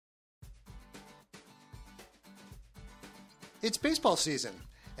It's baseball season,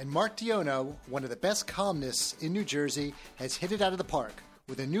 and Mark Ionno, one of the best columnists in New Jersey, has hit it out of the park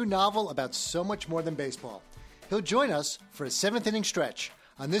with a new novel about so much more than baseball. He'll join us for a seventh inning stretch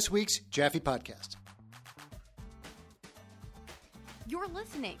on this week's Jaffe podcast. You're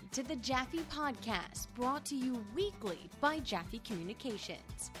listening to the Jaffe podcast, brought to you weekly by Jaffe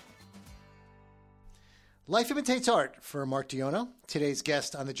Communications. Life imitates art for Mark Ionno. Today's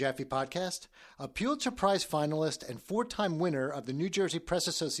guest on the Jaffe podcast, a Pulitzer Prize finalist and four-time winner of the New Jersey Press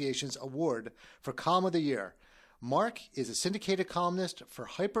Association's award for Column of the Year. Mark is a syndicated columnist for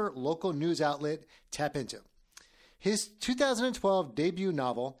hyper-local news outlet Tap Into. His 2012 debut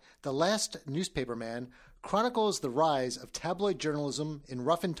novel, The Last Newspaperman, chronicles the rise of tabloid journalism in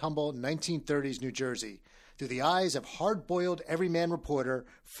rough-and-tumble 1930s New Jersey through the eyes of hard-boiled everyman reporter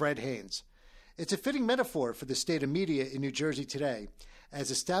Fred Haines. It's a fitting metaphor for the state of media in New Jersey today,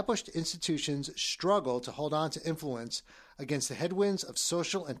 as established institutions struggle to hold on to influence against the headwinds of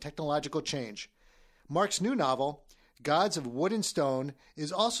social and technological change. Mark's new novel, Gods of Wood and Stone,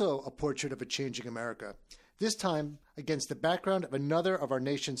 is also a portrait of a changing America, this time against the background of another of our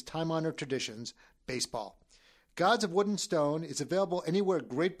nation's time-honored traditions, baseball. Gods of Wood and Stone is available anywhere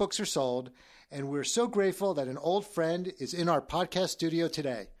great books are sold, and we're so grateful that an old friend is in our podcast studio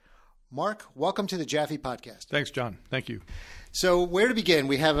today. Mark, welcome to the Jaffe podcast. Thanks, John. Thank you. So, where to begin?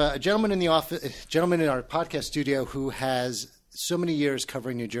 We have a gentleman in our podcast studio who has so many years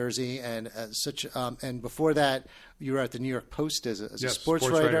covering New Jersey, and and before that, you were at the New York Post as a sports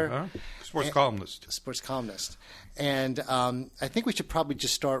writer, sports columnist. And I think we should probably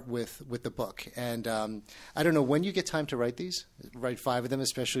just start with the book. And I don't know when you get time to write these. Write 5 of them,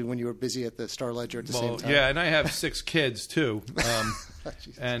 especially when you were busy at the Star Ledger at the same time. Yeah, and I have 6 kids too.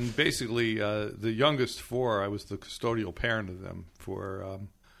 And basically, the youngest 4, I was the custodial parent of them for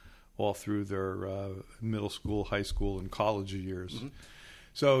all through their middle school, high school, and college years. Mm-hmm.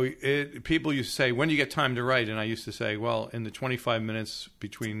 So people used to say, when do you get time to write? And I used to say, well, in the 25 minutes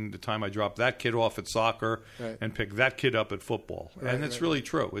between the time I drop that kid off at soccer and pick that kid up at football. And it's really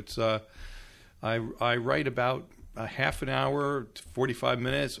true. It's I write about a half an hour to 45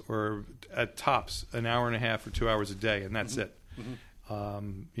 minutes, or at tops an hour and a half or 2 hours a day, and that's it.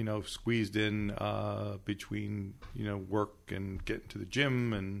 Mm-hmm. Squeezed in between work and getting to the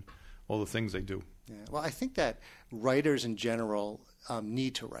gym and all the things they do. Yeah. Well, I think that writers in general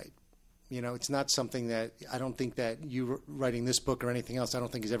need to write. It's not something that I don't think that you writing this book or anything else, I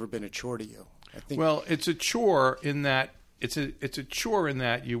don't think has ever been a chore to you. Well, it's a chore in that it's a chore in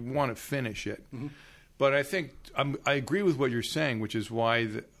that you want to finish it. Mm-hmm. But I think I agree with what you're saying, which is why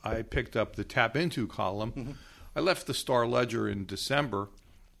I picked up the Tap Into column. Mm-hmm. I left the Star Ledger in December,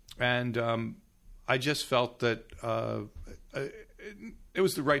 and I just felt that it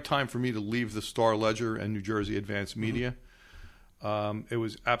was the right time for me to leave the Star Ledger and New Jersey Advanced Media. It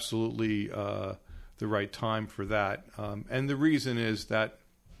was absolutely the right time for that. And the reason is that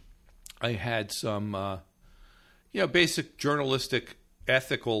I had some basic journalistic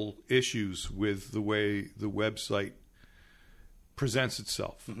ethical issues with the way the website presents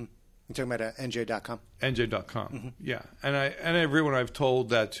itself. Mm-hmm. You're talking about NJ.com? NJ.com, mm-hmm. Yeah. And everyone I've told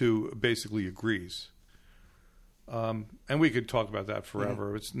that to basically agrees. And we could talk about that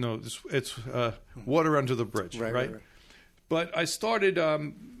forever. Mm-hmm. It's water under the bridge, right? But I started,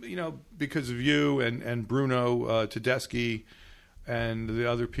 because of you and Bruno Tedeschi and the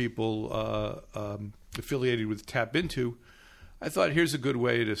other people affiliated with Tap Into, I thought here's a good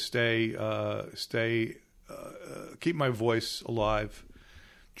way to keep my voice alive,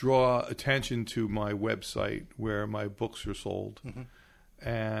 draw attention to my website where my books are sold, mm-hmm.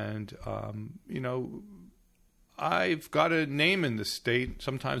 and I've got a name in the state.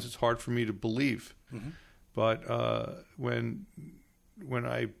 Sometimes it's hard for me to believe. Mm-hmm. But when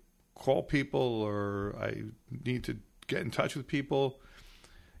I call people or I need to get in touch with people,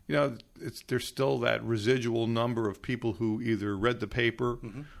 there's still that residual number of people who either read the paper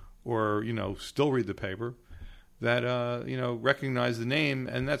mm-hmm. or still read the paper that recognize the name,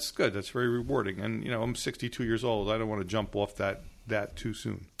 and that's good. That's very rewarding. And I'm 62 years old. I don't want to jump off that too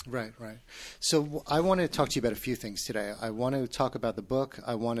soon. Right. So I want to talk to you about a few things today. I want to talk about the book.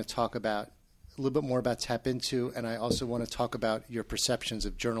 I want to talk about a little bit more about Tap Into, and I also want to talk about your perceptions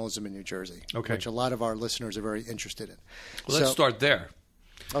of journalism in New Jersey, which a lot of our listeners are very interested in. Well, let's start there.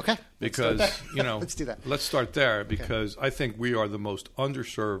 Okay. Because, let's do that. Let's start there because I think we are the most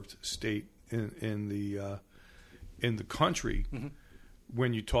underserved state in the country mm-hmm.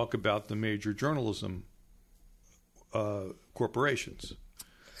 when you talk about the major journalism corporations.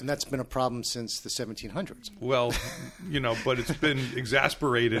 And that's been a problem since the 1700s. Well, but it's been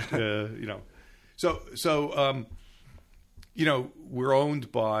exasperated, So We're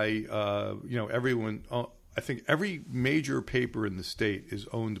owned by, everyone. I think every major paper in the state is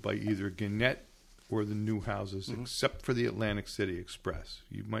owned by either Gannett or the New Houses, except for the Atlantic City Express.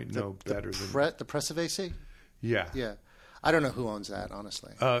 You might know better than the Press of AC. Yeah. I don't know who owns that,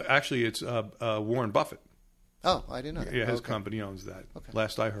 honestly. Actually, it's Warren Buffett. Oh, I didn't know that. Yeah, his company owns that. Okay.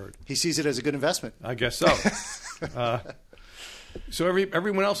 Last I heard, he sees it as a good investment. I guess so. So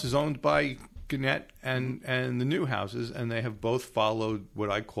everyone else is owned by Gannett and the New Houses, and they have both followed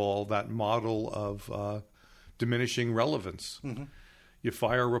what I call that model of diminishing relevance. You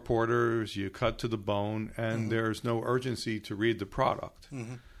fire reporters, you cut to the bone, and there's no urgency to read the product.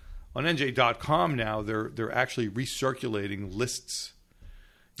 On NJ.com now, they're actually recirculating lists.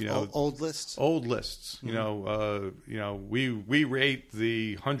 Old lists. Old lists. We rate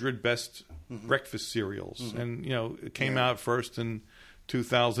the 100 best breakfast cereals, and it came out first in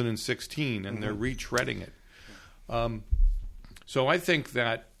 2016, and they're retreading it. So I think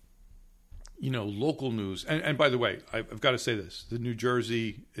that local news, and by the way, I've got to say this: the New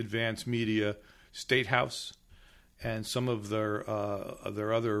Jersey Advanced Media State House and some of their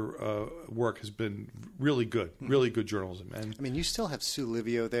other work has been really good journalism. And I mean, you still have Sue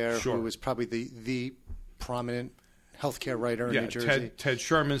Livio there, sure. who was probably the prominent healthcare writer in New Jersey. Ted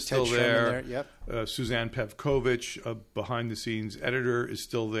Sherman's still there. Yep. Suzanne Pevkovich, behind-the-scenes editor, is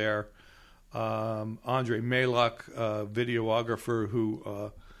still there. Andre Malak, videographer,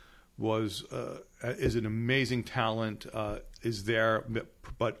 who is an amazing talent, is there,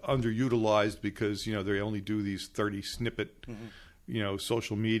 but underutilized because they only do these 30 snippet,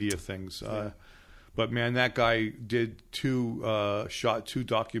 social media things. But man, that guy shot two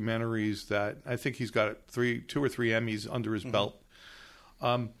documentaries that I think he's got 2 or 3 Emmys under his belt.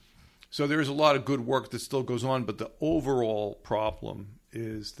 So there's a lot of good work that still goes on, but the overall problem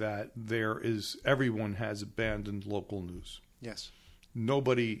is that everyone has abandoned local news. Yes.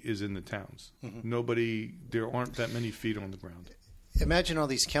 Nobody is in the towns. There aren't that many feet on the ground. Imagine all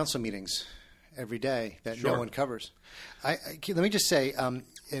these council meetings every day that Sure. no one covers. Let me just say,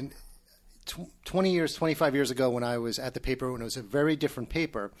 in 25 years ago when I was at the paper, when it was a very different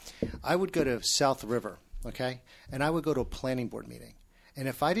paper, I would go to South River, okay? And I would go to a planning board meeting. And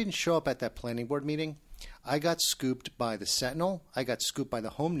if I didn't show up at that planning board meeting, I got scooped by the Sentinel, I got scooped by the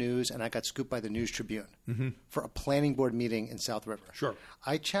Home News, and I got scooped by the News Tribune for a planning board meeting in South River. Sure.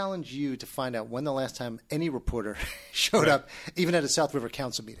 I challenge you to find out when the last time any reporter showed up, even at a South River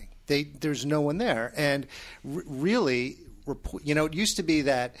council meeting. There's no one there. And really, it used to be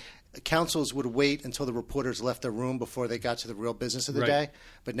that councils would wait until the reporters left the room before they got to the real business of the day.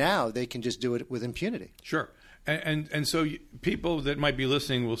 But now they can just do it with impunity. Sure. And so people that might be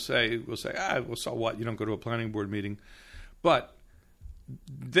listening will say, well, so what? You don't go to a planning board meeting. But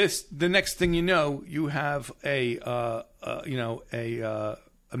the next thing you know, you have a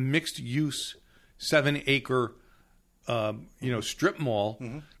mixed use 7-acre strip mall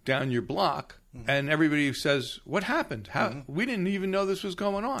down your block, and everybody says, "What happened? How we didn't even know this was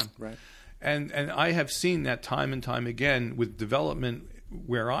going on." Right. And I have seen that time and time again with development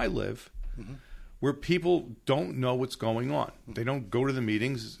where I live. Where people don't know what's going on. They don't go to the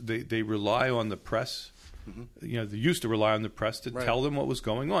meetings. They rely on the press. They used to rely on the press to tell them what was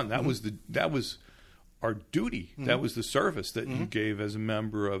going on. That was our duty. That was the service that you gave as a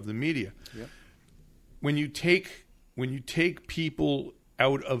member of the media. Yep. When you take people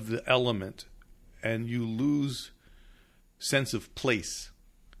out of the element and you lose sense of place.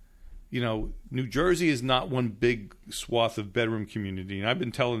 New Jersey is not one big swath of bedroom community. And I've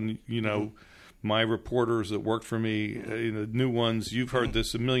been telling my reporters that worked for me, the new ones, you've heard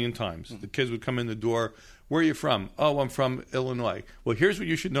this a million times. The kids would come in the door, "Where are you from?" "Oh, I'm from Illinois." Well, here's what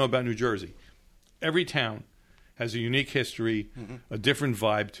you should know about New Jersey. Every town has a unique history, a different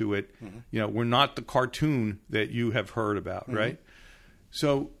vibe to it. We're not the cartoon that you have heard about, right?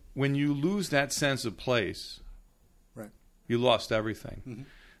 So when you lose that sense of place, you lost everything.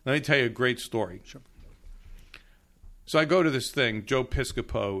 Let me tell you a great story. Sure. So I go to this thing. Joe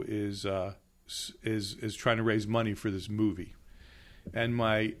Piscopo is trying to raise money for this movie, and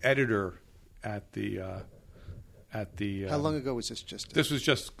my editor at the how long ago was this? This was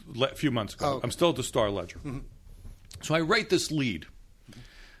just a few months ago. Oh, okay. I'm still at the Star Ledger. So I write this lead.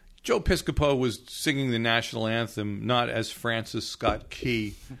 Joe Piscopo was singing the national anthem not as Francis Scott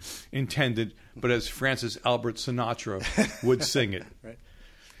Key intended, but as Francis Albert Sinatra would sing it. Right.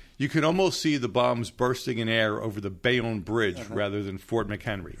 You could almost see the bombs bursting in air over the Bayonne Bridge rather than Fort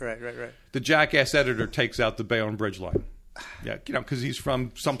McHenry. Right. The jackass editor takes out the Bayonne Bridge line. Yeah, because he's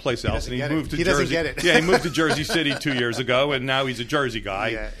from someplace else, and he moved to Jersey. He doesn't get it. Yeah, he moved to Jersey City 2 years ago, and now he's a Jersey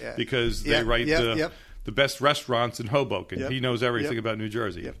guy because they write the best restaurants in Hoboken. Yep. He knows everything Yep. about New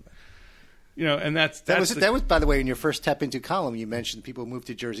Jersey. Yep. And that was, by the way, in your first Tap Into column, you mentioned people move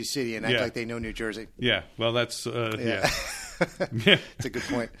to Jersey City and act like they know New Jersey. Yeah, well, that's yeah. It's a good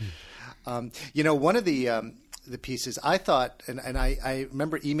point. One of the pieces I thought, and I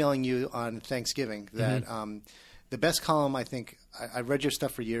remember emailing you on Thanksgiving that the best column, I think, I read your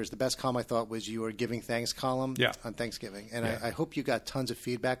stuff for years. The best column I thought was your Giving Thanks column on Thanksgiving. And I hope you got tons of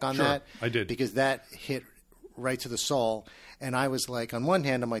feedback on that. I did. Because that hit right to the soul. And I was like, on one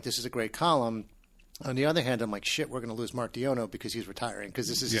hand, I'm like, this is a great column. On the other hand, I'm like, shit, we're going to lose Mark Ionno because he's retiring because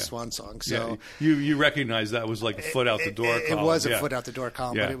this is his swan song. So you recognize that was like a foot out the door column. It was a foot out the door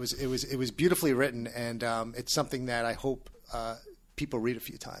column, but it was beautifully written, and it's something that I hope people read a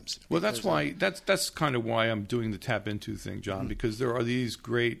few times. Well, that's why that's kind of why I'm doing the Tap Into thing, John, because there are these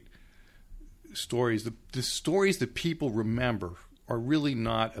great stories. The stories that people remember are really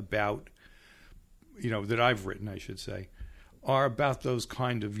not about, that I've written, I should say, are about those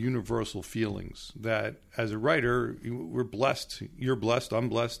kind of universal feelings that as a writer, we're blessed, you're blessed, I'm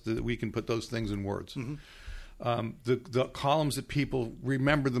blessed that we can put those things in words. The columns that people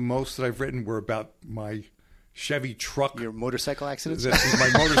remember the most that I've written were about my Chevy truck. Your motorcycle accidents? My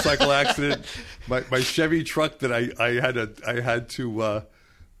motorcycle accident, my Chevy truck that I had to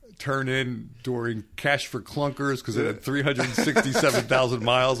turn in during Cash for Clunkers because it had 367,000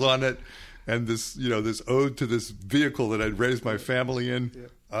 miles on it. And this ode to this vehicle that I'd raised my family in.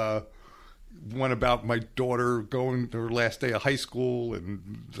 One about my daughter going to her last day of high school,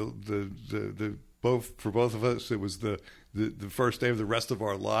 and the for both of us, it was the first day of the rest of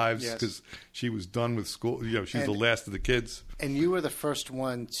our lives because she was done with school. She's the last of the kids. And you were the first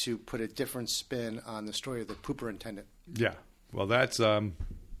one to put a different spin on the story of the pooperintendent. Yeah, well, that's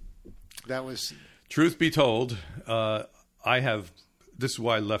that was. Truth be told, this is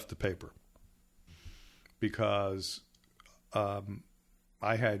why I left the paper. Because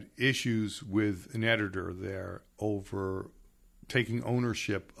I had issues with an editor there over taking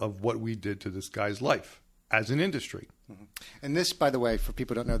ownership of what we did to this guy's life as an industry. And this, by the way, for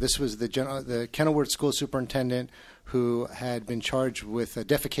people who don't know, this was the Kenilworth School Superintendent who had been charged with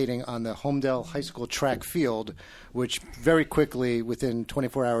defecating on the Homedale High School track field, which very quickly, within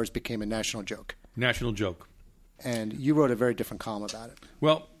 24 hours, became a national joke. National joke. And you wrote a very different column about it.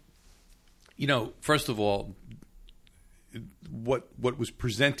 Well, first of all, what was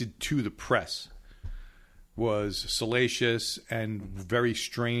presented to the press was salacious and very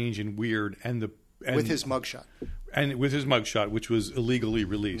strange and weird, with his mugshot, which was illegally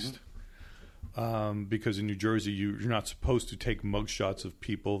released, because in New Jersey you're not supposed to take mugshots of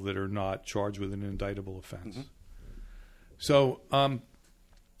people that are not charged with an indictable offense. So.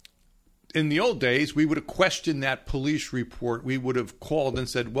 In the old days, we would have questioned that police report. We would have called and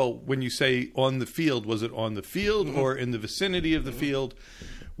said, well, when you say on the field, was it on the field or in the vicinity of the field?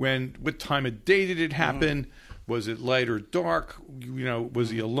 What time of day did it happen? Was it light or dark? Was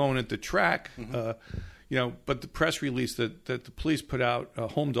he alone at the track? But the press release that the police put out,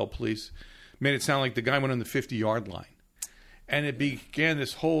 Homedale police, made it sound like the guy went on the 50-yard line. And it began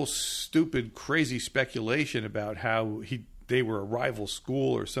this whole stupid, crazy speculation about how they were a rival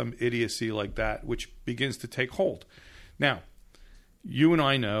school or some idiocy like that, which begins to take hold. Now, you and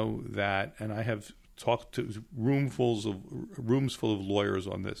I know that, and I have talked to rooms full of lawyers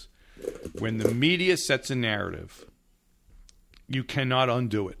on this. When the media sets a narrative, you cannot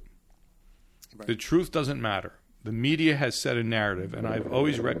undo it. Right. The truth doesn't matter. The media has set a narrative, and I've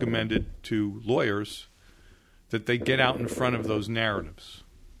always recommended to lawyers that they get out in front of those narratives.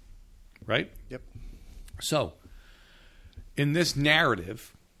 Right? Yep. So, in this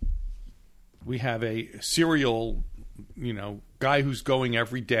narrative, we have a serial, guy who's going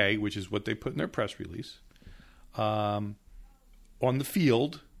every day, which is what they put in their press release, on the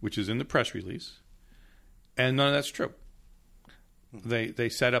field, which is in the press release, and none of that's true. They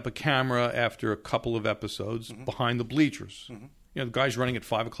set up a camera after a couple of episodes behind the bleachers. The guy's running at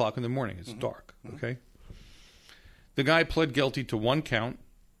 5 o'clock in the morning. It's dark, okay? The guy pled guilty to one count.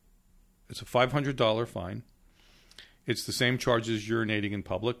 It's a $500 fine. It's the same charge as urinating in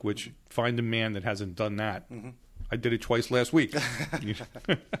public, which find a man that hasn't done that. I did it twice last week.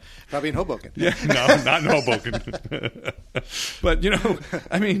 Probably in Hoboken. Yeah, no, not in Hoboken. But,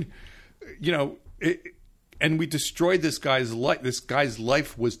 and we destroyed this guy's life. This guy's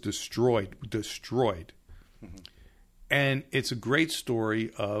life was destroyed. And it's a great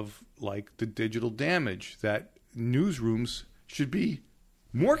story of, the digital damage that newsrooms should be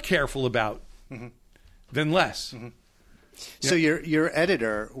more careful about than less. So your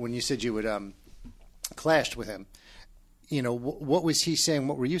editor, when you said you would clashed with him, what was he saying?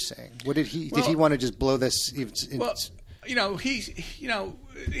 What were you saying? What did he want to just blow this? Well,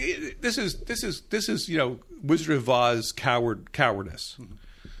 this is Wizard of Oz cowardice. Mm-hmm.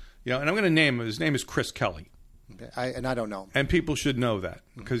 And I'm going to name him. His name is Chris Kelly. Okay. I don't know him. And people should know that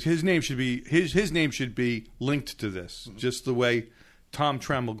because his name should be linked to this, just the way Tom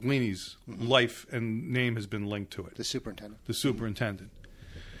Tramoglini's life and name has been linked to it. The superintendent. The superintendent.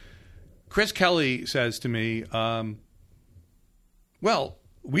 Chris Kelly says to me, well,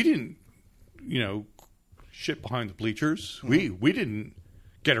 we didn't, shit behind the bleachers. We didn't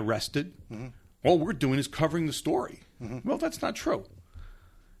get arrested. All we're doing is covering the story. Well, that's not true.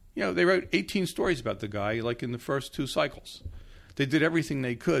 They wrote 18 stories about the guy, like in the first 2 cycles. They did everything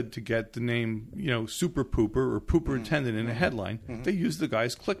they could to get the name, Super Pooper or Pooperintendent in a headline. They used the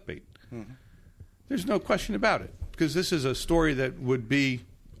guy's clickbait. There's no question about it, because this is a story that would be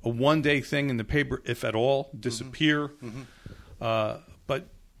a one-day thing in the paper, if at all, disappear. But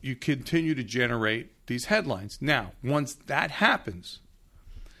you continue to generate these headlines. Now, once that happens,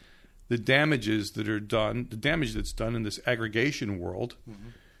 the damage that's done in this aggregation world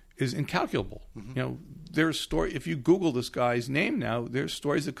is incalculable. There's story. If you Google this guy's name now, there's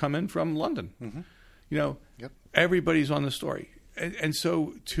stories that come in from London. Everybody's on the story, and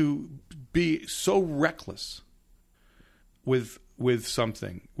so to be so reckless with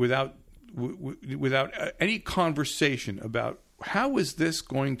something without any conversation about how is this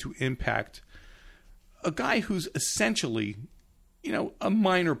going to impact a guy who's essentially, a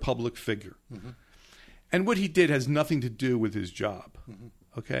minor public figure, and what he did has nothing to do with his job.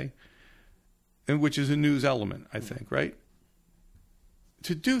 Okay, and which is a news element, I think, right?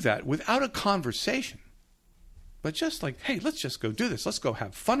 To do that without a conversation, but just like, hey, let's just go do this. Let's go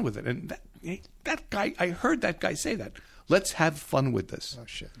have fun with it. And that guy, I heard that guy say that. Let's have fun with this. Oh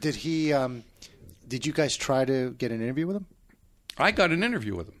shit! Did he? Did you guys try to get an interview with him? I got an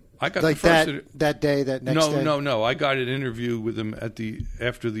interview with him. I got like the first that next day. No. I got an interview with him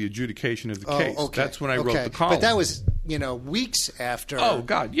after the adjudication of the case. Okay. That's when I wrote the column. But that was weeks after. Oh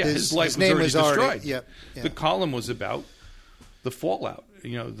God, yeah, his life was already destroyed. Yeah. The column was about the fallout.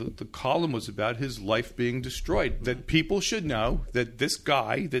 The column was about his life being destroyed. That people should know that this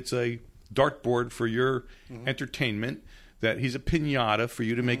guy that's a dartboard for your entertainment, that he's a piñata for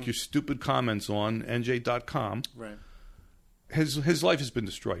you to make your stupid comments on NJ.com. Right. His life has been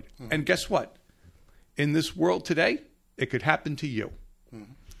destroyed. And guess what? In this world today, it could happen to you.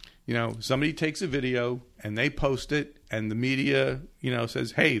 Somebody takes a video and they post it, and the media,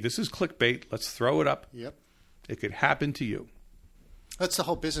 says, hey, this is clickbait. Let's throw it up. Yep. It could happen to you. That's the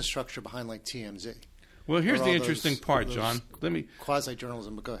whole business structure behind like TMZ. Well, here's the interesting part, John. Let me quasi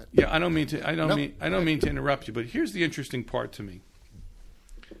journalism, but go ahead. Yeah, I don't mean to interrupt you, but here's the interesting part to me.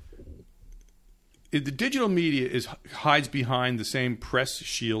 The digital media hides behind the same press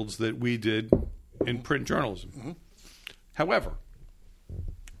shields that we did in print journalism. However,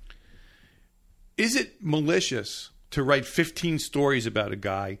 is it malicious to write 15 stories about a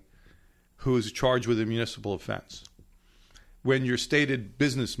guy who is charged with a municipal offense when your stated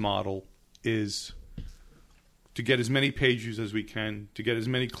business model is to get as many page views as we can, to get as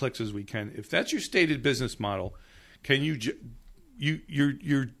many clicks as we can? If that's your stated business model, can you're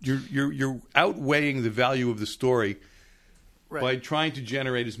outweighing the value of the story by trying to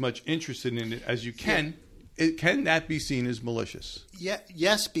generate as much interest in it as you can. Can that be seen as malicious? Yeah,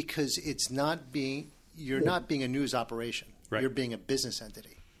 yes, because you're not being a news operation. Right. You're being a business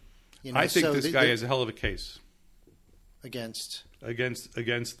entity. I think this guy has a hell of a case against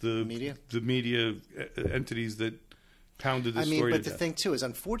the media, entities that pounded this story. But the thing too is,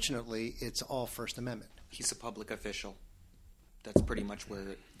 unfortunately, it's all First Amendment. He's a public official. That's pretty much where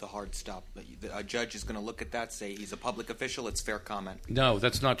the hard stop. A judge is going to look at that, say he's a public official. It's fair comment. No,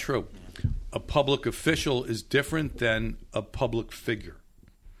 that's not true. A public official is different than a public figure.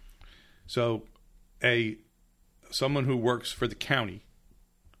 So, someone who works for the county,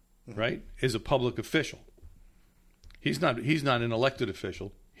 right, is a public official. He's not an elected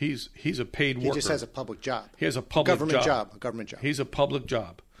official. He's a paid worker. He just has a public job. He has a public government job. A government job. He's a public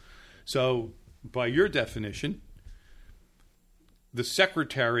job. So, by your definition, the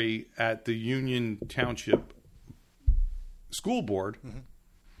secretary at the Union Township School Board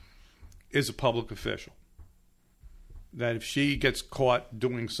is a public official. That if she gets caught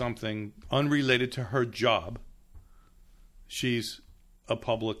doing something unrelated to her job, she's a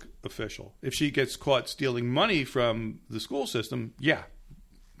public official. If she gets caught stealing money from the school system,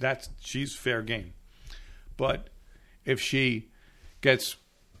 she's fair game. But if she gets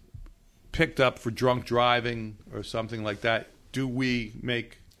picked up for drunk driving or something like that, do we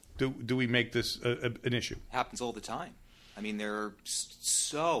make this an issue? Happens all the time. I mean, there are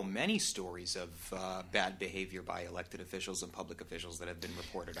so many stories of bad behavior by elected officials and public officials that have been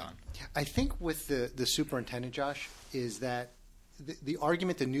reported on. I think with the superintendent, Josh, is that the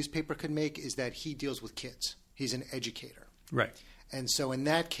argument the newspaper could make is that he deals with kids. He's an educator. Right. And so in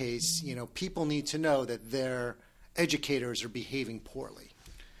that case, people need to know that their educators are behaving poorly,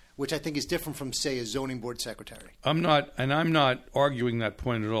 which I think is different from, say, a zoning board secretary. I'm not arguing that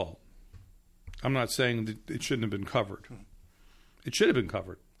point at all. I'm not saying that it shouldn't have been covered. It should have been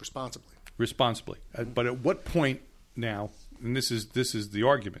covered responsibly. But at what point now? And this is the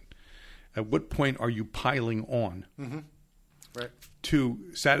argument. At what point are you piling on to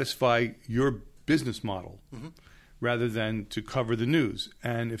satisfy your business model rather than to cover the news?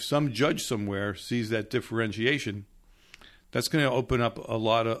 And if some judge somewhere sees that differentiation, that's going to open up a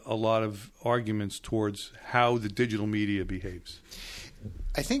lot of arguments towards how the digital media behaves.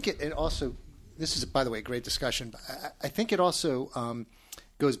 I think it also. This is, by the way, a great discussion. But I think it also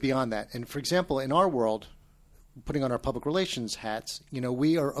goes beyond that. And for example, in our world, putting on our public relations hats,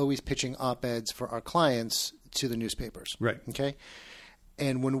 we are always pitching op-eds for our clients to the newspapers. Right. Okay.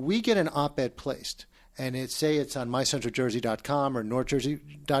 And when we get an op-ed placed, and say it's on mycentraljersey.com or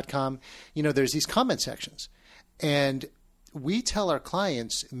northjersey.com, there's these comment sections. And we tell our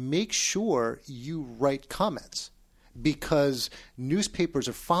clients, make sure you write comments, because newspapers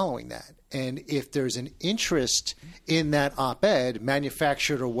are following that. And if there's an interest in that op-ed,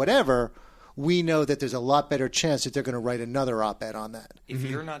 manufactured or whatever, we know that there's a lot better chance that they're going to write another op-ed on that. If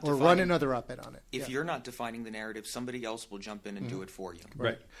you're not or run another op-ed on it. If you're not defining the narrative, somebody else will jump in and do it for you.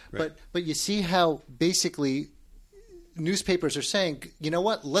 Right. But you see how basically newspapers are saying, you know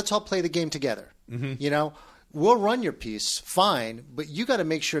what, let's all play the game together. We'll run your piece, fine, but you got to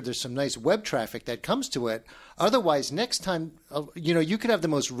make sure there's some nice web traffic that comes to it. Otherwise, next time, you could have the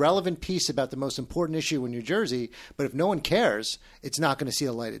most relevant piece about the most important issue in New Jersey, but if no one cares, it's not going to see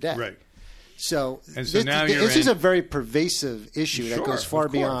the light of day. Right. So this is a very pervasive issue that goes far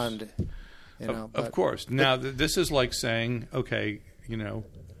of beyond. Of course. Now, this is like saying, okay,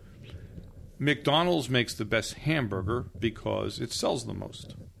 McDonald's makes the best hamburger because it sells the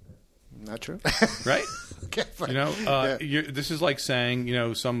most. Not true. Right? Okay, fine. This is like saying,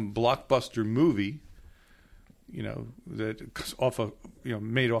 some blockbuster movie, that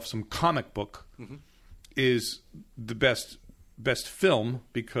made off some comic book is the best film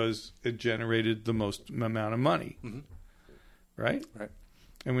because it generated the most amount of money. Right? Right.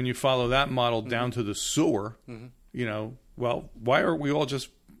 And when you follow that model down to the sewer, why are we all just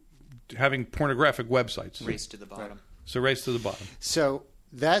having pornographic websites? Race to the bottom. Right. So race to the bottom. So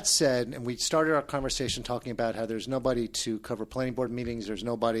that said, and we started our conversation talking about how there's nobody to cover planning board meetings, there's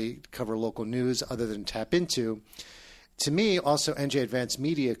nobody to cover local news other than tap into. To me, also, NJ Advanced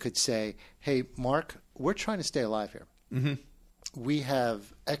Media could say, hey, Mark, we're trying to stay alive here. We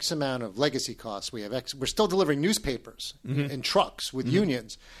have X amount of legacy costs. We're still delivering newspapers and trucks with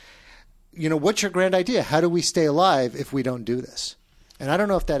unions. What's your grand idea? How do we stay alive if we don't do this? And I don't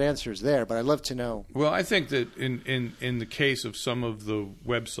know if that answer is there, but I'd love to know. Well, I think that in the case of some of the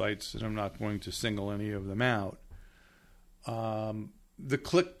websites, and I'm not going to single any of them out, the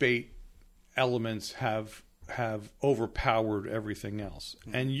clickbait elements have overpowered everything else.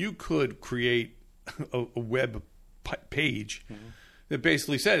 And you could create a web page that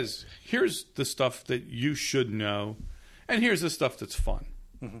basically says, here's the stuff that you should know, and here's the stuff that's fun.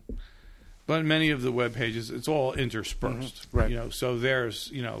 But many of the web pages, it's all interspersed. Right. So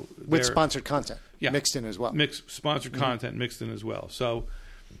there's, with sponsored content mixed in as well. Sponsored content mixed in as well. So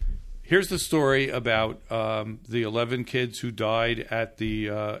here's the story about the 11 kids who died at the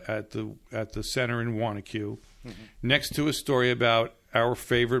center in Wanacue. Next to a story about our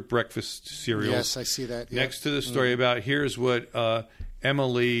favorite breakfast cereals. Yes, I see that. Yeah. Next to the story about here's what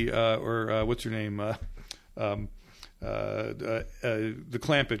Emily or what's her name, the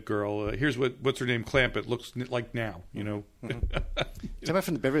Clampett girl. Here's what's her name, Clampett looks like now. Somebody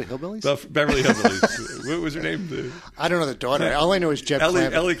from the Beverly Hillbillies. Beverly Hillbillies. What was her name? I don't know the daughter. All I know is Jeb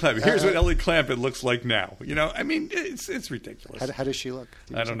Clampett. Ellie Clampett. Here's what Ellie Clampett looks like now. I mean, it's ridiculous. How does she look?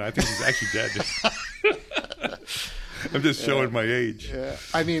 I don't know. I think she's actually dead. I'm just showing my age. Yeah.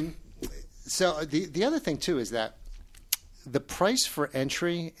 I mean, so the other thing too is that the price for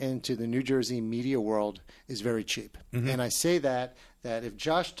entry into the New Jersey media world is very cheap. And I say that if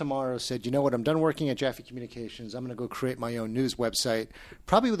Josh tomorrow said, you know what, I'm done working at Jaffe Communications, I'm going to go create my own news website,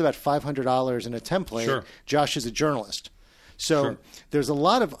 probably with about $500 in a template. Sure. Josh is a journalist. So there's a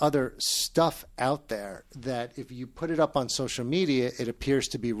lot of other stuff out there that if you put it up on social media, it appears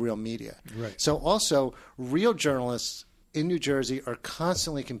to be real media. Right. So also real journalists in New Jersey are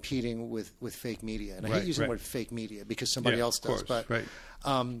constantly competing with fake media. And I hate using the word fake media because somebody else does. Course, but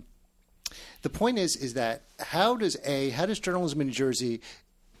the point is that how does journalism in New Jersey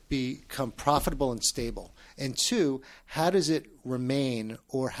become profitable and stable? And two, how does it remain,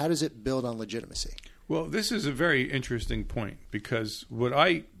 or how does it build on legitimacy? Well, this is a very interesting point, because what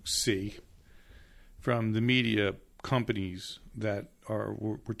I see from the media companies that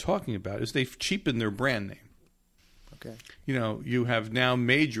we're talking about is they've cheapened their brand name. Okay. You have now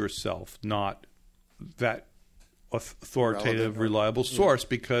made yourself not that authoritative, reliable source,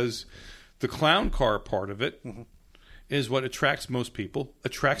 because the clown car part of it is what attracts most people,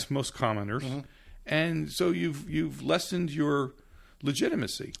 attracts most commenters, and so you've lessened your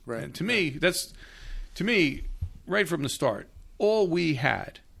legitimacy. Right. And to me, right from the start, all we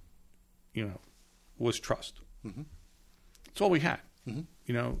had, was trust. That's all we had.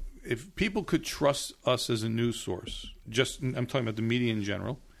 If people could trust us as a news source, I'm talking about the media in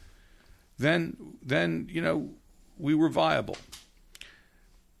general, then we were viable.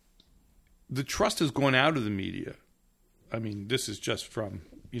 The trust has gone out of the media. I mean, this is just from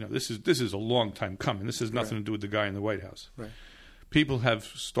this is a long time coming. This has nothing to do with the guy in the White House. Right. People have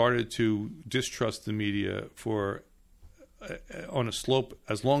started to distrust the media on a slope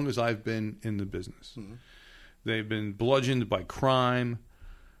as long as I've been in the business. They've been bludgeoned by crime,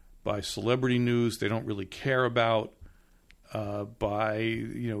 by celebrity news they don't really care about, by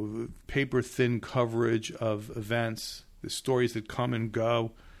paper thin coverage of events, the stories that come and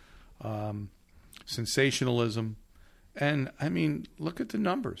go, sensationalism, and I mean, look at the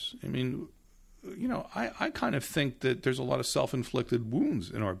numbers. I mean, I kind of think that there's a lot of self-inflicted wounds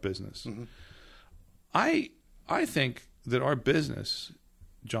in our business. I think that our business,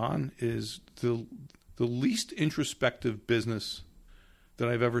 John, is the least introspective business that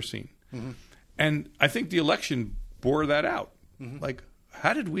I've ever seen. And I think the election bore that out. Like,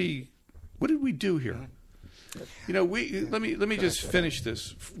 what did we do here? Let me just finish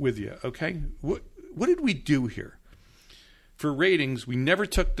this with you, okay? What did we do here? For ratings, we never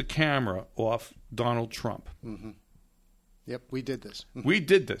took the camera off Donald Trump. Yep, we did this. We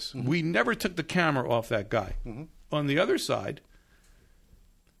did this. We never took the camera off that guy. On the other side,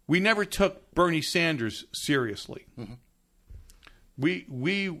 we never took Bernie Sanders seriously.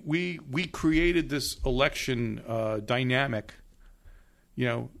 We created this election dynamic.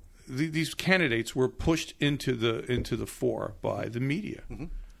 These candidates were pushed into the fore by the media.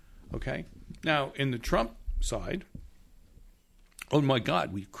 Okay, now in the Trump side, oh my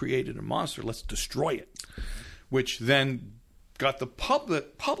God, we created a monster. Let's destroy it, which then got the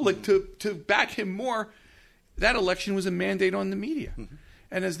public to back him more. That election was a mandate on the media,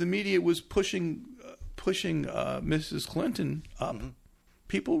 and as the media was pushing Mrs. Clinton up,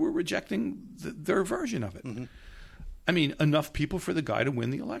 people were rejecting their version of it. I mean, enough people for the guy to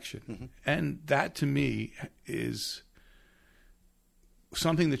win the election, and that to me is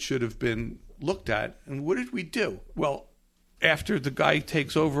something that should have been looked at. And what did we do? Well, after the guy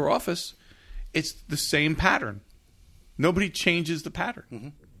takes over office, it's the same pattern. Nobody changes the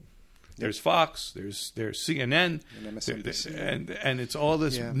pattern. There's Fox, there's CNN, and it's all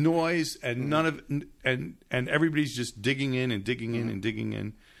this noise, and none of and everybody's just digging in and digging in and digging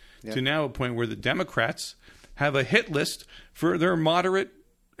in to now a point where the Democrats have a hit list for their moderate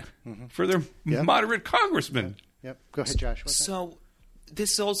moderate congressmen. Yep. Go ahead, Josh. So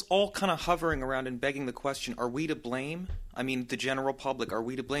this is all kind of hovering around and begging the question, are we to blame? I mean, the general public, are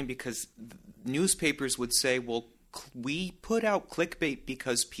we to blame? Because newspapers would say, well, we put out clickbait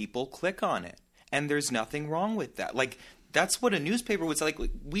because people click on it. And there's nothing wrong with that. Like, that's what a newspaper would say. Like,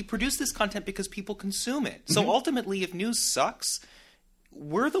 we produce this content because people consume it. So ultimately, if news sucks,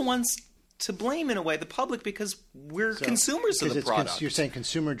 we're the ones to blame in a way, the public, because we're consumers of the product. You're saying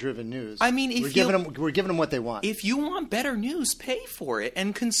consumer-driven news. I mean, we're giving them what they want. If you want better news, pay for it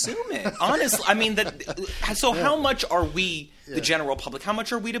and consume it. Honestly, I mean, so how much are we, the general public, how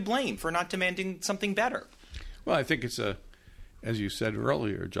much are we to blame for not demanding something better? Well, I think it's as you said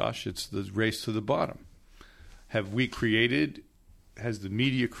earlier, Josh, it's the race to the bottom. Has the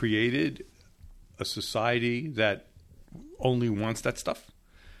media created a society that only wants that stuff?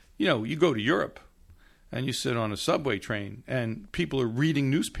 You go to Europe and you sit on a subway train and people are reading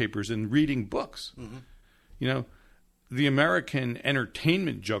newspapers and reading books. The American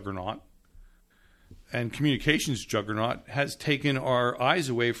entertainment juggernaut and communications juggernaut has taken our eyes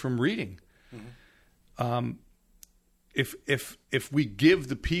away from reading. If we give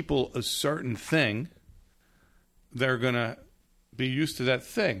the people a certain thing, they're going to be used to that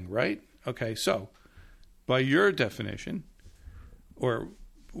thing, right? Okay, so by your definition, or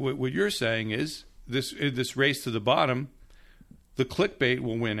what you're saying is this race to the bottom the clickbait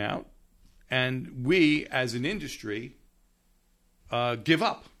will win out, and we, as an industry, give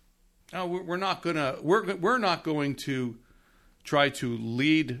up. No, we're not going to try to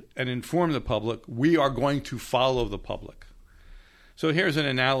lead and inform the public. We are going to follow the public. So here's an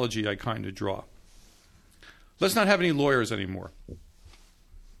analogy I kind of draw. Let's not have any lawyers anymore.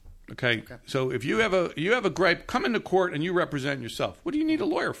 Okay? So if you have a gripe, come into court and you represent yourself. What do you need a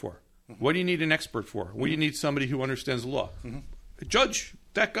lawyer for? What do you need an expert for? What do you need somebody who understands the law? Judge,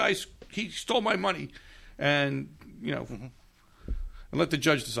 that he stole my money, and and let the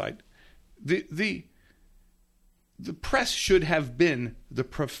judge decide. The press should have been the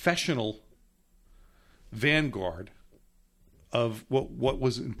professional vanguard of what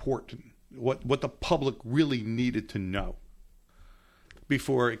was important, what the public really needed to know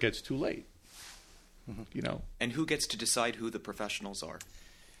before it gets too late. And who gets to decide who the professionals are?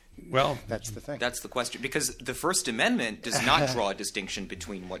 Well, that's the thing. That's the question, because the First Amendment does not draw a distinction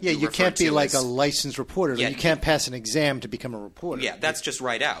between what you you can't be like as, a licensed reporter. Yeah, you can't pass an exam to become a reporter. Yeah, that's just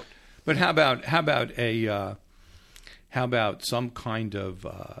right out. But how about some kind of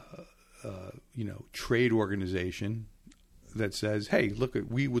trade organization that says, "Hey, look,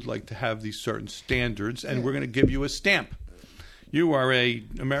 we would like to have these certain standards, and we're going to give you a stamp. You are a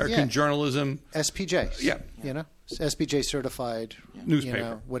American journalism SPJ. Yeah, SPJ certified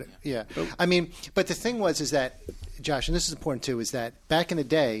newspaper. I mean, but the thing is that, Josh, and this is important too, is that back in the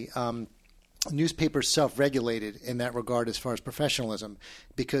day, newspapers self-regulated in that regard as far as professionalism,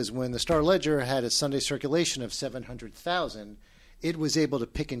 because when the Star-Ledger had a Sunday circulation of 700,000, it was able to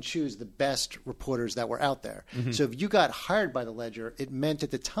pick and choose the best reporters that were out there. So if you got hired by the Ledger, it meant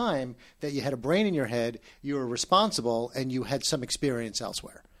at the time that you had a brain in your head, you were responsible, and you had some experience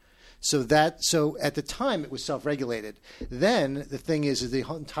elsewhere. So at the time it was self-regulated. Then the thing is the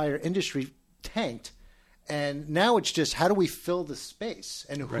whole entire industry tanked, and now it's just how do we fill the space,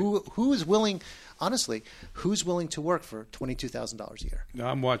 and who is willing, honestly, who's willing to work for $22,000 a year? Now,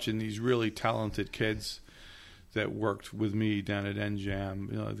 I'm watching these really talented kids that worked with me down at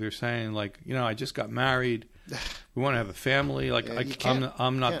NJAM. They're saying I just got married. We want to have a family.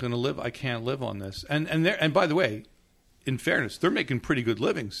 I'm not going to live. I can't live on this. And by the way, in fairness, they're making pretty good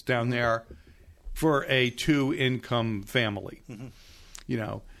livings down there for a 2-income family.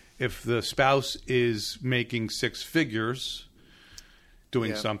 If the spouse is making 6 figures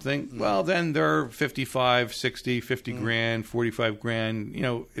doing something, well, then they're 55, 60, 50 grand, 45 grand,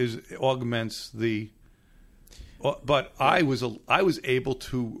 augments the... But I was able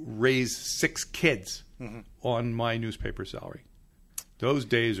to raise 6 kids on my newspaper salary. Those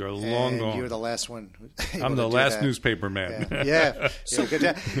days are long gone. You're the last one. I'm the last nutpaper man. So good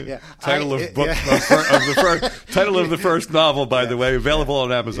job. Title of the first novel, by the way, available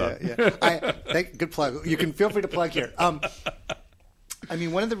on Amazon. Good plug. You can feel free to plug here. I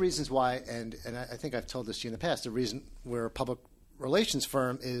mean, one of the reasons why, and I think I've told this to you in the past, the reason we're a public relations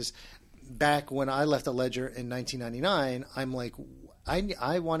firm is back when I left the Ledger in 1999, I'm like,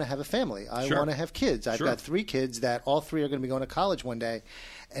 I want to have a family. I want to have kids. I've got 3 kids that all 3 are going to be going to college one day.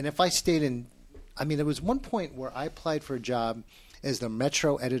 And if I stayed there was one point where I applied for a job as the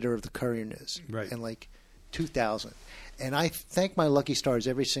Metro editor of the Courier News in 2000. And I thank my lucky stars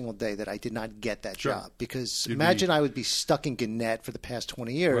every single day that I did not get that job, because I would be stuck in Gannett for the past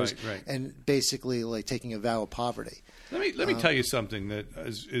 20 years and basically taking a vow of poverty. Let me tell you something that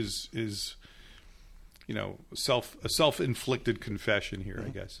is a self-inflicted confession here, I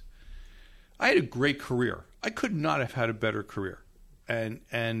guess. I had a great career. I could not have had a better career.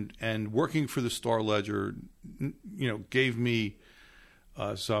 And working for the Star-Ledger, gave me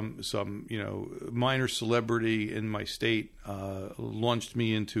some minor celebrity in my state, launched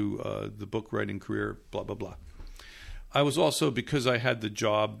me into the book writing career, blah, blah, blah. I was also, because I had the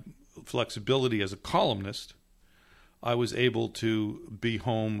job flexibility as a columnist, I was able to be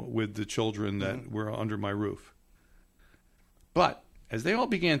home with the children that were under my roof. But as they all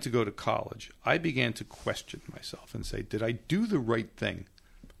began to go to college, I began to question myself and say, did I do the right thing?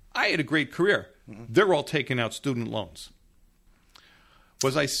 I had a great career. They're all taking out student loans.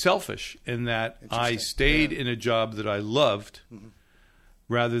 Was I selfish in that I stayed in a job that I loved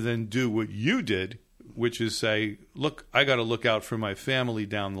rather than do what you did, which is say, look, I got to look out for my family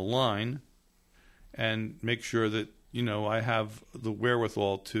down the line and make sure that I have the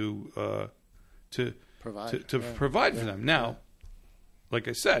wherewithal to provide for them. Now, like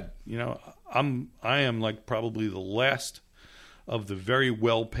I said, I am probably the last of the very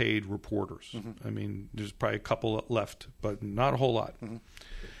well-paid reporters. I mean, there's probably a couple left, but not a whole lot.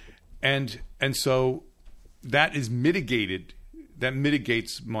 And so that is mitigated. That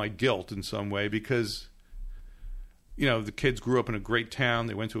mitigates my guilt in some way, because the kids grew up in a great town.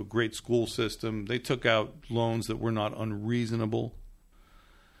 They went to a great school system. They took out loans that were not unreasonable.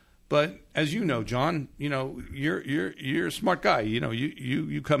 But as you know, John, you're a smart guy.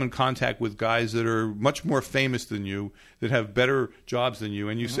 You come in contact with guys that are much more famous than you, that have better jobs than you,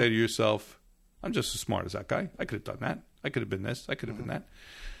 and you say to yourself, I'm just as smart as that guy. I could have done that. I could have been this. I could have been that.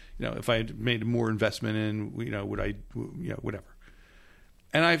 If I had made more investment in, would I, whatever.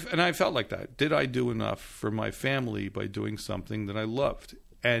 And I felt like that. Did I do enough for my family by doing something that I loved?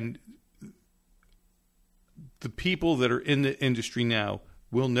 And the people that are in the industry now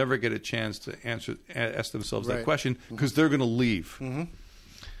will never get a chance to ask themselves that question, because they're going to leave.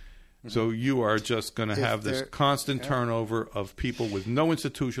 So you are just going to have this constant turnover of people with no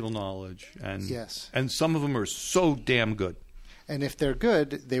institutional knowledge, and some of them are so damn good. And if they're good,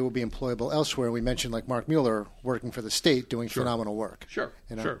 they will be employable elsewhere. We mentioned like Mark Mueller working for the state doing phenomenal work. Sure.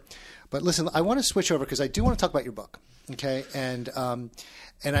 But listen, I want to switch over because I do want to talk about your book. Okay, and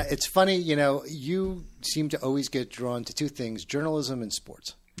it's funny, you seem to always get drawn to two things: journalism and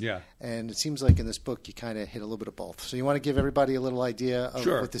sports. Yeah. And it seems like in this book you kind of hit a little bit of both. So you want to give everybody a little idea of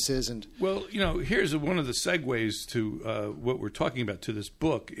what this is? Well, here's one of the segues to what we're talking about to this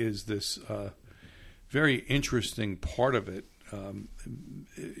book is this very interesting part of it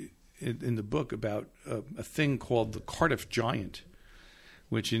in the book about a thing called the Cardiff Giant,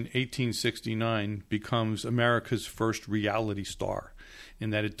 which in 1869 becomes America's first reality star,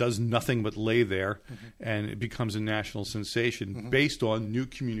 in that it does nothing but lay there, and it becomes a national sensation based on new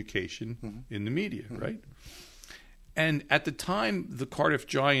communication in the media, right? And at the time the Cardiff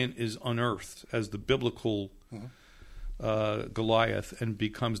Giant is unearthed as the biblical Goliath and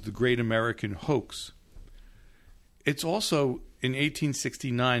becomes the great American hoax, it's also in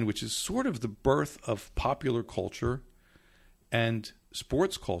 1869, which is sort of the birth of popular culture and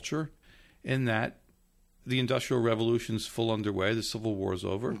sports culture, in that the Industrial Revolution's full underway, the Civil War's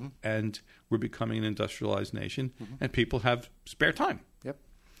over, and we're becoming an industrialized nation, and people have spare time. Yep.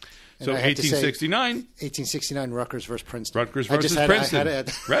 So 1869, Rutgers versus Princeton. Rutgers versus Princeton.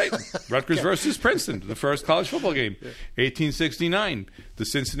 Right. Rutgers versus Princeton, the first college football game. 1869, the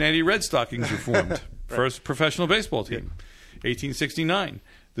Cincinnati Red Stockings were formed. First professional baseball team. 1869,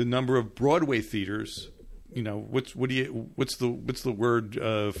 the number of Broadway theaters, what's the word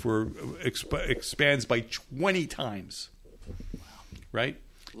for expands by 20 times. Wow. Right?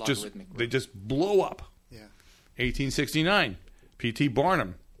 They just blow up. Yeah. 1869, P.T.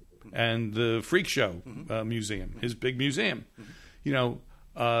 Barnum and the Freak Show Museum, his big museum.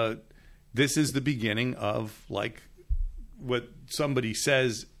 This is the beginning of like what somebody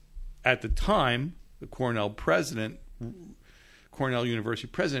says at the time, the Cornell University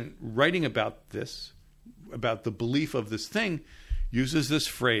president, writing about this, about the belief of this thing, uses this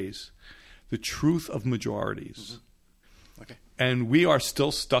phrase, the truth of majorities. Okay. And we are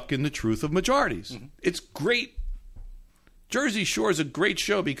still stuck in the truth of majorities. It's great. Jersey Shore is a great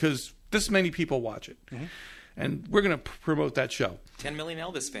show because this many people watch it. And we're going to promote that show. 10 million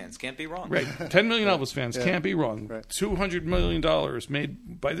Elvis fans. Can't be wrong. Right. 10 million Elvis fans. Can't be wrong. Right. $200 million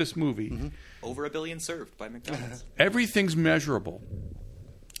made by this movie. Over $1 billion served by McDonald's. Everything's measurable.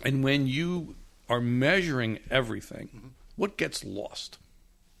 And when you are measuring everything, what gets lost?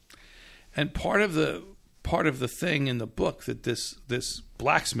 And part of the thing in the book that this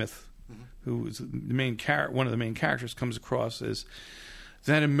blacksmith, who is one of the main characters, comes across is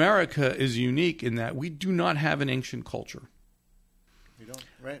that America is unique in that we do not have an ancient culture. We don't,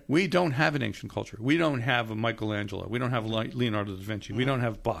 right? We don't have an ancient culture. We don't have a Michelangelo. We don't have Leonardo da Vinci. We don't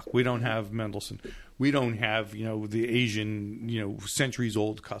have Bach. We don't have Mendelssohn. We don't have, the Asian,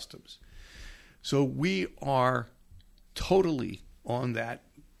 centuries-old customs. So we are totally on that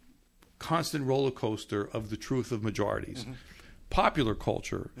constant roller coaster of the truth of majorities. Popular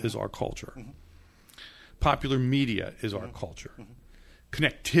culture is our culture. Popular media is our culture.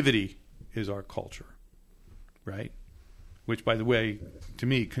 Connectivity is our culture, right? Which, by the way, to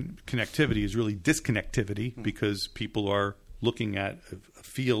me, connectivity is really disconnectivity because people are looking at a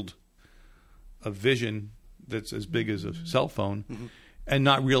field of vision that's as big as a cell phone and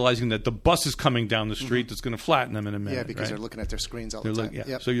not realizing that the bus is coming down the street that's going to flatten them in a minute. Yeah, because they're looking at their screens all the time.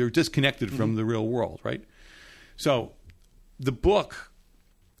 Yep. So you're disconnected from the real world, right? So the book,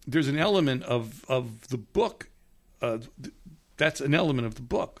 there's an element of the book that's an element of the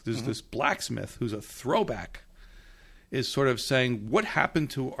book. There's this blacksmith who's a throwback, is sort of saying, what happened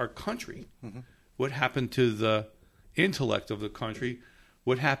to our country? What happened to the intellect of the country?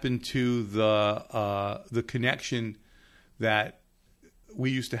 What happened to the connection that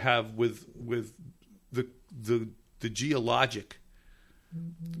we used to have with the geologic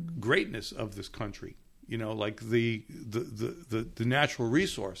greatness of this country? like the natural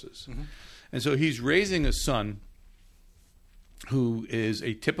resources. And so he's raising a son who is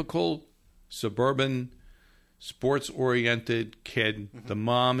a typical suburban, sports-oriented kid. The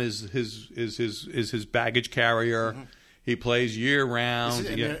mom is his baggage carrier. He plays year-round.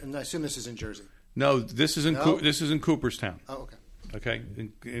 And I assume this is in Jersey. No, this is in Cooperstown. Oh, okay. Okay,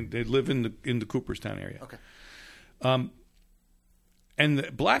 and they live in the Cooperstown area. Okay. And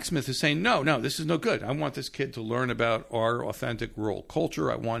the blacksmith is saying, no, this is no good. I want this kid to learn about our authentic rural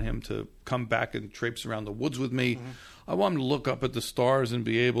culture. I want him to come back and traipse around the woods with me. I want him to look up at the stars and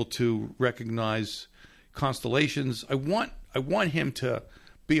be able to recognize constellations. I want him to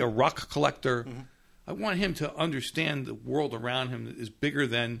be a rock collector. I want him to understand the world around him is bigger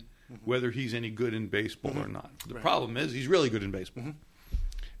than whether he's any good in baseball or not. The problem is he's really good in baseball.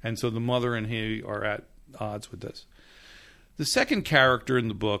 And so the mother and he are at odds with this. The second character in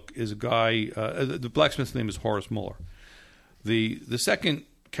the book is a guy, the blacksmith's name is Horace Muller. The second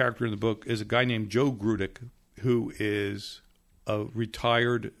character in the book is a guy named Joe Grudick, who is a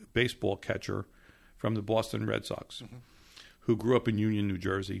retired baseball catcher from the Boston Red Sox, who grew up in Union, New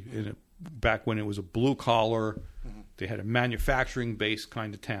Jersey, back when it was a blue-collar, they had a manufacturing-based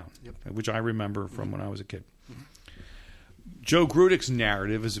kind of town, which I remember from when I was a kid. Joe Grudick's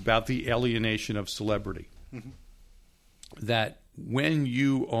narrative is about the alienation of celebrity. That when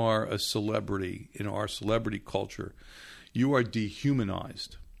you are a celebrity in our celebrity culture, you are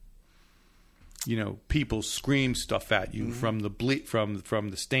dehumanized. People scream stuff at you from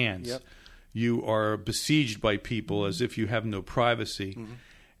the stands. You are besieged by people as if you have no privacy.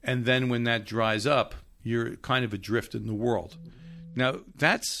 And then when that dries up, you're kind of adrift in the world. Now,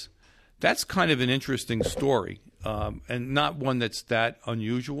 that's kind of an interesting story, and not one that's that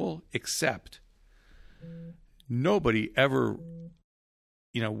unusual, except nobody ever,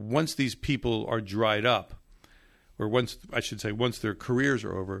 once these people are dried up, or once their careers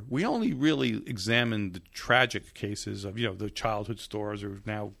are over, we only really examine the tragic cases of, the childhood stars or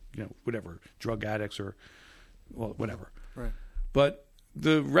now, whatever, drug addicts or, whatever. Right. But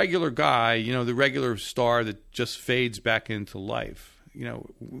the regular guy, the regular star that just fades back into life,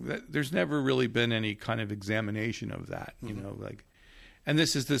 there's never really been any kind of examination of that, and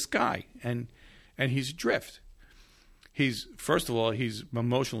this is this guy, and he's adrift. First of all, he's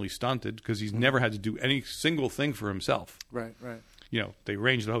emotionally stunted because he's never had to do any single thing for himself. Right. They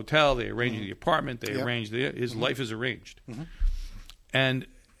arrange the hotel, they arrange the apartment, they arrange his life is arranged. And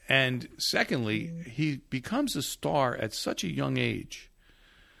secondly, he becomes a star at such a young age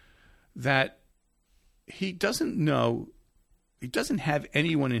that he doesn't have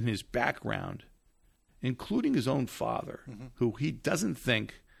anyone in his background, including his own father, who he doesn't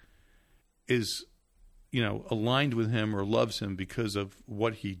think is aligned with him or loves him because of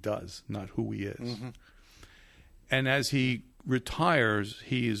what he does, not who he is. And as he retires,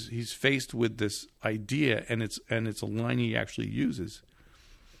 he's faced with this idea, and it's a line he actually uses.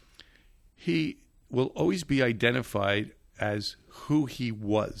 He will always be identified as who he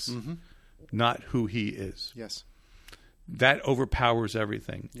was, not who he is. Yes. That overpowers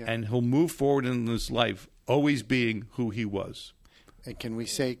everything, and he'll move forward in this life always being who he was. And can we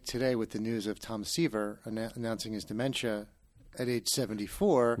say today, with the news of Tom Seaver announcing his dementia at age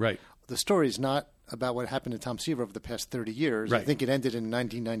 74, the story is not about what happened to Tom Seaver over the past 30 years. I think it ended in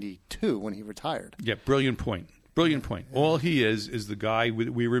 1992 when he retired. Yeah, brilliant point. All he is the guy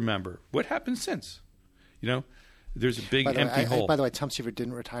we remember. What happened since? There's a big empty hole. By the way, Tom Seaver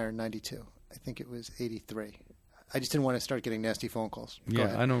didn't retire in 92. I think it was 83. I just didn't want to start getting nasty phone calls. Go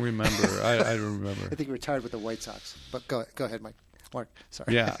ahead. I don't remember. I don't remember. I think he retired with the White Sox. But go ahead, Mark.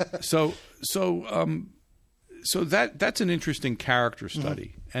 Sorry. Yeah. So that's an interesting character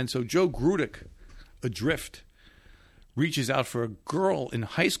study. And so Joe Grudick, adrift, reaches out for a girl in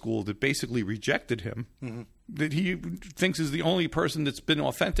high school that basically rejected him, that he thinks is the only person that's been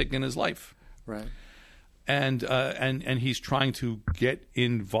authentic in his life. Right. And he's trying to get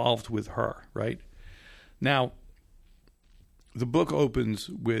involved with her. Right. Now, the book opens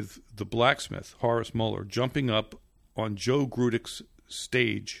with the blacksmith, Horace Muller, jumping up on Joe Grudick's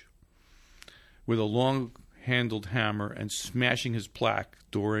stage with a long-handled hammer and smashing his plaque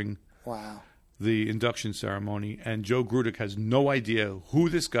during the induction ceremony. And Joe Grudick has no idea who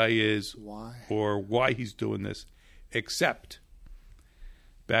this guy is or why he's doing this, except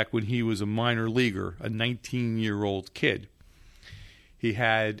back when he was a minor leaguer, a 19-year-old kid, he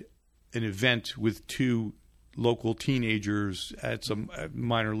had an event with two local teenagers at some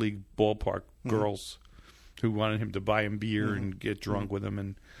minor league ballpark, girls who wanted him to buy him beer and get drunk with him,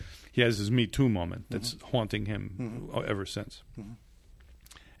 and he has his Me Too moment that's haunting him ever since.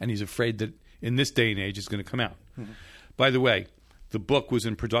 And he's afraid that in this day and age is going to come out. By the way, the book was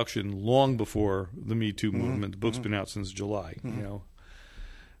in production long before the Me Too movement. The book's been out since July. You know,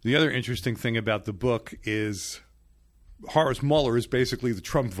 the other interesting thing about the book is Horace Mueller is basically the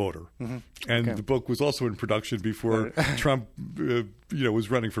Trump voter, and the book was also in production before Trump, was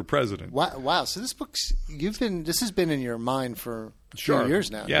running for president. Wow! So this has been in your mind for a few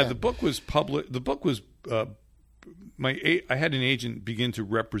years now. Yeah, the book was public. The book was I had an agent begin to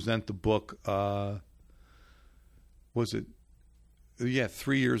represent the book. Was it? Yeah,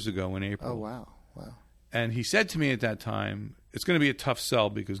 3 years ago in April. Oh wow! And he said to me at that time, it's going to be a tough sell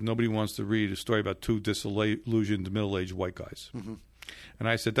because nobody wants to read a story about two disillusioned middle-aged white guys. And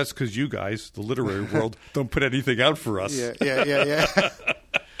I said, that's because you guys, the literary world, don't put anything out for us. Yeah.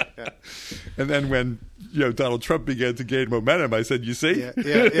 And then when Donald Trump began to gain momentum, I said, you see?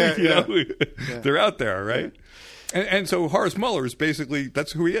 They're out there, right? And so Horace Mueller is basically,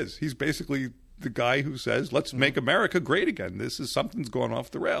 that's who he is. He's basically the guy who says, let's make America great again. Something's going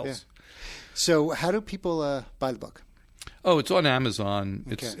off the rails. Yeah. So how do people buy the book? Oh, it's on Amazon.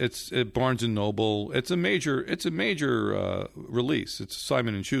 It's at Barnes and Noble. It's a major release. It's a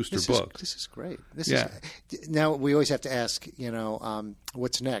Simon & Schuster book. This is great. Now we always have to ask,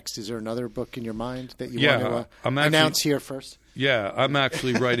 what's next? Is there another book in your mind that you want to announce here first? Yeah, I'm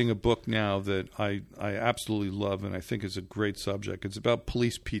actually writing a book now that I absolutely love and I think is a great subject. It's about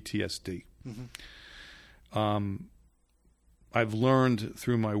police PTSD. I've learned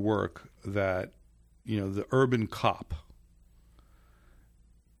through my work that the urban cop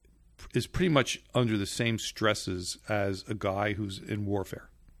is pretty much under the same stresses as a guy who's in warfare,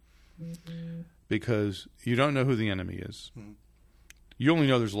 because you don't know who the enemy is. You only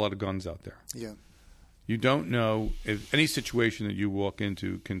know there's a lot of guns out there. Yeah. You don't know if any situation that you walk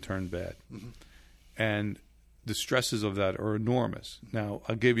into can turn bad, and the stresses of that are enormous. Now,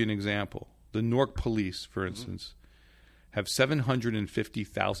 I'll give you an example. The Newark police, for instance, have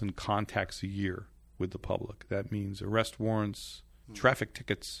 750,000 contacts a year with the public. That means arrest warrants, traffic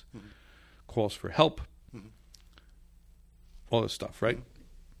tickets, calls for help, all this stuff, right?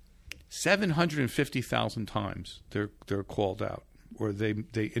 750,000 times they're called out or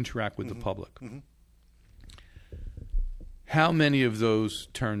they interact with the public. How many of those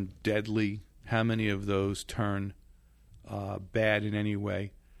turn deadly? How many of those turn bad in any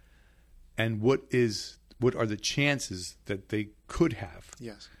way? And what are the chances that they could have?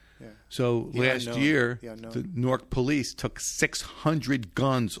 Yes. Yeah. So last year, the Newark police took 600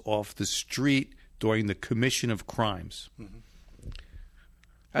 guns off the street during the commission of crimes.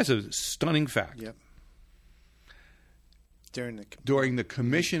 That's a stunning fact. Yep. During the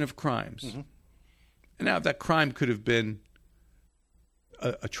commission of crimes. And now that crime could have been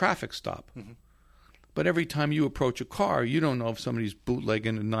a traffic stop. But every time you approach a car, you don't know if somebody's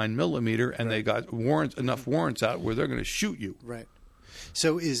bootlegging a 9mm and they got enough warrants out where they're going to shoot you. Right.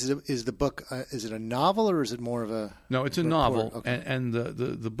 So is the book is it a novel or is it more of a? No, it's a novel, okay. And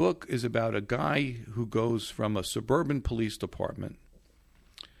the book is about a guy who goes from a suburban police department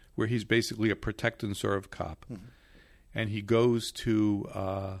where he's basically a protect and serve cop, and he goes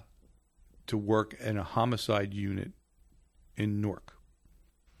to work in a homicide unit in Newark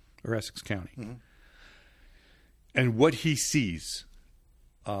or Essex County. And what he sees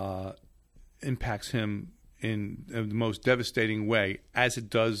impacts him in the most devastating way, as it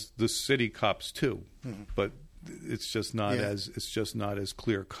does the city cops too. But it's just not as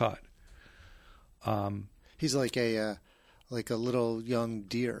clear cut. He's like a little young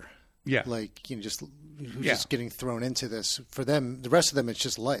deer. Yeah, who's just getting thrown into this. For them, the rest of them, it's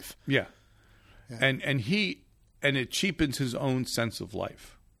just life. Yeah. And it cheapens his own sense of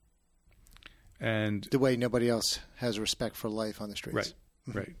life. And the way nobody else has respect for life on the streets.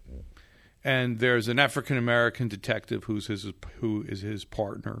 Right. And there's an African American detective who is his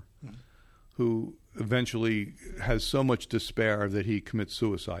partner, who eventually has so much despair that he commits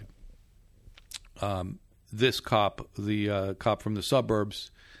suicide. This cop, the cop from the suburbs,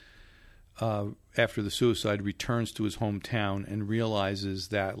 after the suicide, returns to his hometown and realizes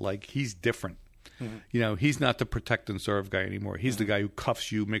that he's different. He's not the protect and serve guy anymore. He's the guy who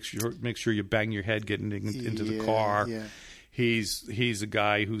cuffs you, makes sure you bang your head getting into the car. Yeah. He's a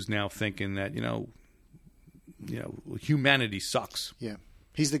guy who's now thinking that humanity sucks. Yeah,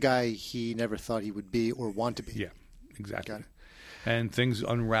 he's the guy he never thought he would be or want to be. Yeah, exactly. Got it. And things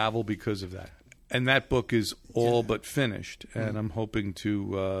unravel because of that. And that book is all but finished, and I'm hoping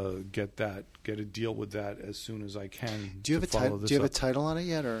to get a deal with that as soon as I can. Do you have a title on it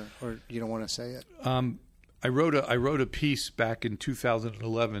yet, or you don't want to say it? I wrote a piece back in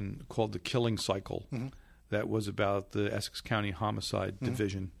 2011 called "The Killing Cycle," that was about the Essex County Homicide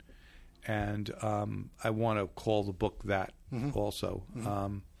Division, and I want to call the book that also.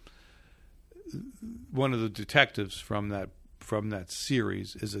 One of the detectives from that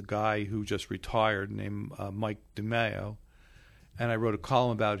series is a guy who just retired named Mike DeMeo, and I wrote a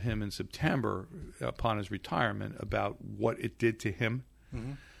column about him in September upon his retirement about what it did to him,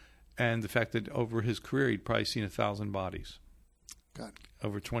 and the fact that over his career he'd probably seen 1,000 bodies. God.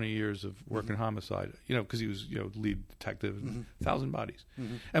 Over 20 years of work in homicide, because he was, lead detective, 1,000 bodies.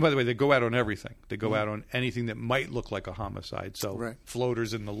 And by the way, they go out on everything. They go out on anything that might look like a homicide. So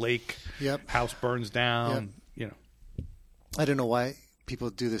floaters in the lake, house burns down, I don't know why people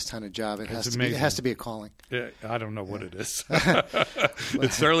do this kind of job. It has to be a calling. Yeah, I don't know what it is.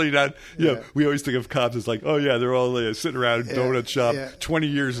 It's certainly not. We always think of cops as like, oh yeah, they're all sitting around in a donut shop, 20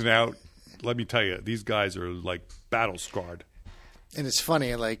 years and out. Let me tell you, these guys are like battle scarred. And it's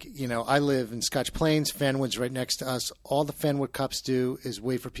funny, I live in Scotch Plains. Fanwood's right next to us. All the Fanwood cops do is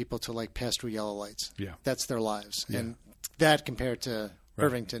wait for people to pass through yellow lights. Yeah, that's their lives, and that compared to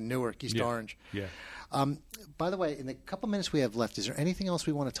Irvington, Newark, East Orange. Yeah. By the way, in the couple minutes we have left, is there anything else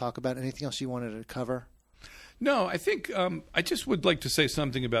we want to talk about? Anything else you wanted to cover? No, I think I just would like to say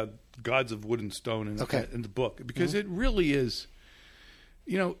something about Gods of Wood and Stone in the book, because it really is.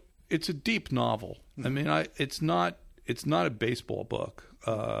 It's a deep novel. I mean, it's not a baseball book.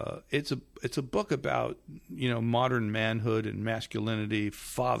 It's a book about modern manhood and masculinity,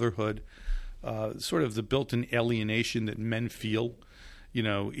 fatherhood, sort of the built-in alienation that men feel,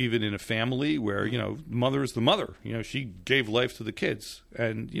 even in a family where mother is the mother. She gave life to the kids,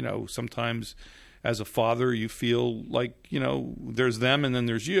 and sometimes as a father you feel like there's them and then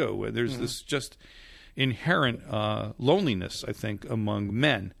there's you. There's this just inherent loneliness, I think, among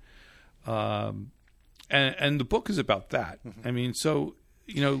men. And the book is about that. I mean, so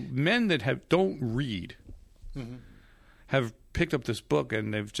men that don't read have picked up this book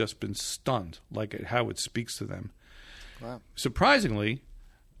and they've just been stunned, like at how it speaks to them. Wow! Surprisingly,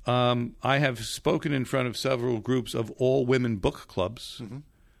 I have spoken in front of several groups of all women book clubs,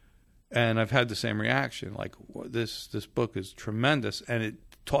 and I've had the same reaction. Like, this book is tremendous, and it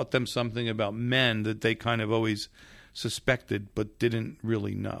taught them something about men that they kind of always suspected but didn't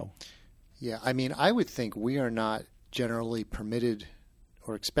really know. Yeah, I mean, I would think we are not generally permitted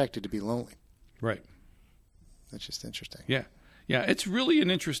or expected to be lonely. Right. That's just interesting. Yeah. Yeah, it's really an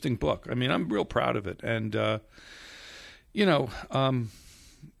interesting book. I mean, I'm real proud of it. And,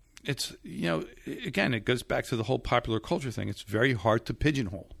 it's, again, it goes back to the whole popular culture thing. It's very hard to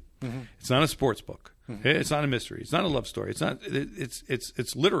pigeonhole. It's not a sports book. It's not a mystery. It's not a love story. It's not.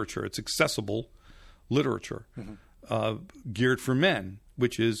 It's literature. It's accessible literature geared for men,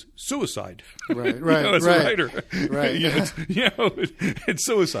 which is suicide. Right. As a writer, it's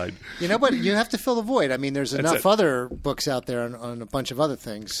suicide. But you have to fill the void. I mean, there's enough other books out there on a bunch of other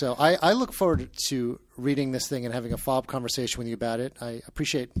things. So I look forward to reading this thing and having a follow-up conversation with you about it. I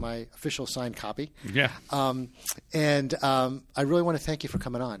appreciate my official signed copy. Yeah. And I really want to thank you for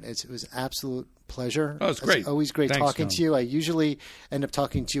coming on. It was an absolute pleasure. Oh, it's great. It's always great talking to you. I usually end up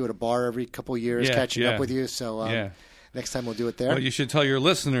talking to you at a bar every couple of years, catching up with you. So next time we'll do it there. Well, you should tell your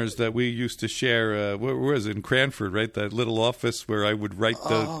listeners that we used to share, where was it, in Cranford, right? That little office where I would write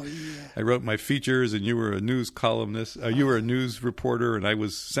I wrote my features, and you were a news columnist. You were a news reporter, and I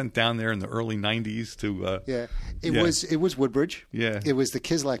was sent down there in the early 90s to... It was Woodbridge. Yeah. It was the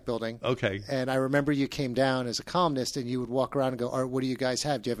Kislak building. Okay. And I remember you came down as a columnist, and you would walk around and go, "All right, what do you guys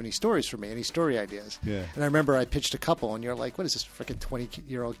have? Do you have any stories for me? Any story ideas?" Yeah. And I remember I pitched a couple, and you're like, "What is this freaking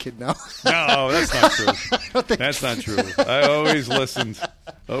 20-year-old kid now?" No, that's not true. That's not true. I always listened.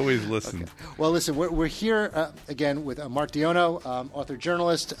 Okay. Well, listen, we're here again with Mark Ionno,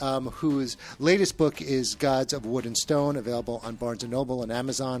 author-journalist, whose latest book is Gods of Wood and Stone, available on Barnes & Noble and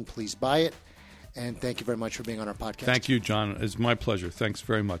Amazon. Please buy it. And thank you very much for being on our podcast. Thank you, John. It's my pleasure. Thanks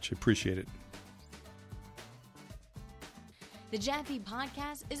very much. I appreciate it. The Jaffe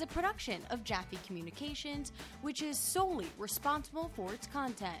Podcast is a production of Jaffe Communications, which is solely responsible for its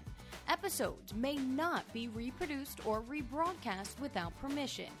content. Episodes may not be reproduced or rebroadcast without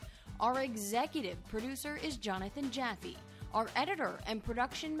permission. Our executive producer is Jonathan Jaffe. Our editor and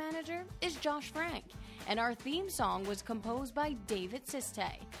production manager is Josh Frank. And our theme song was composed by David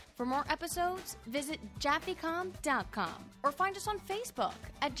Siste. For more episodes, visit jaffecom.com or find us on Facebook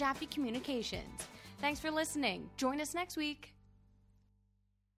at Jaffe Communications. Thanks for listening. Join us next week.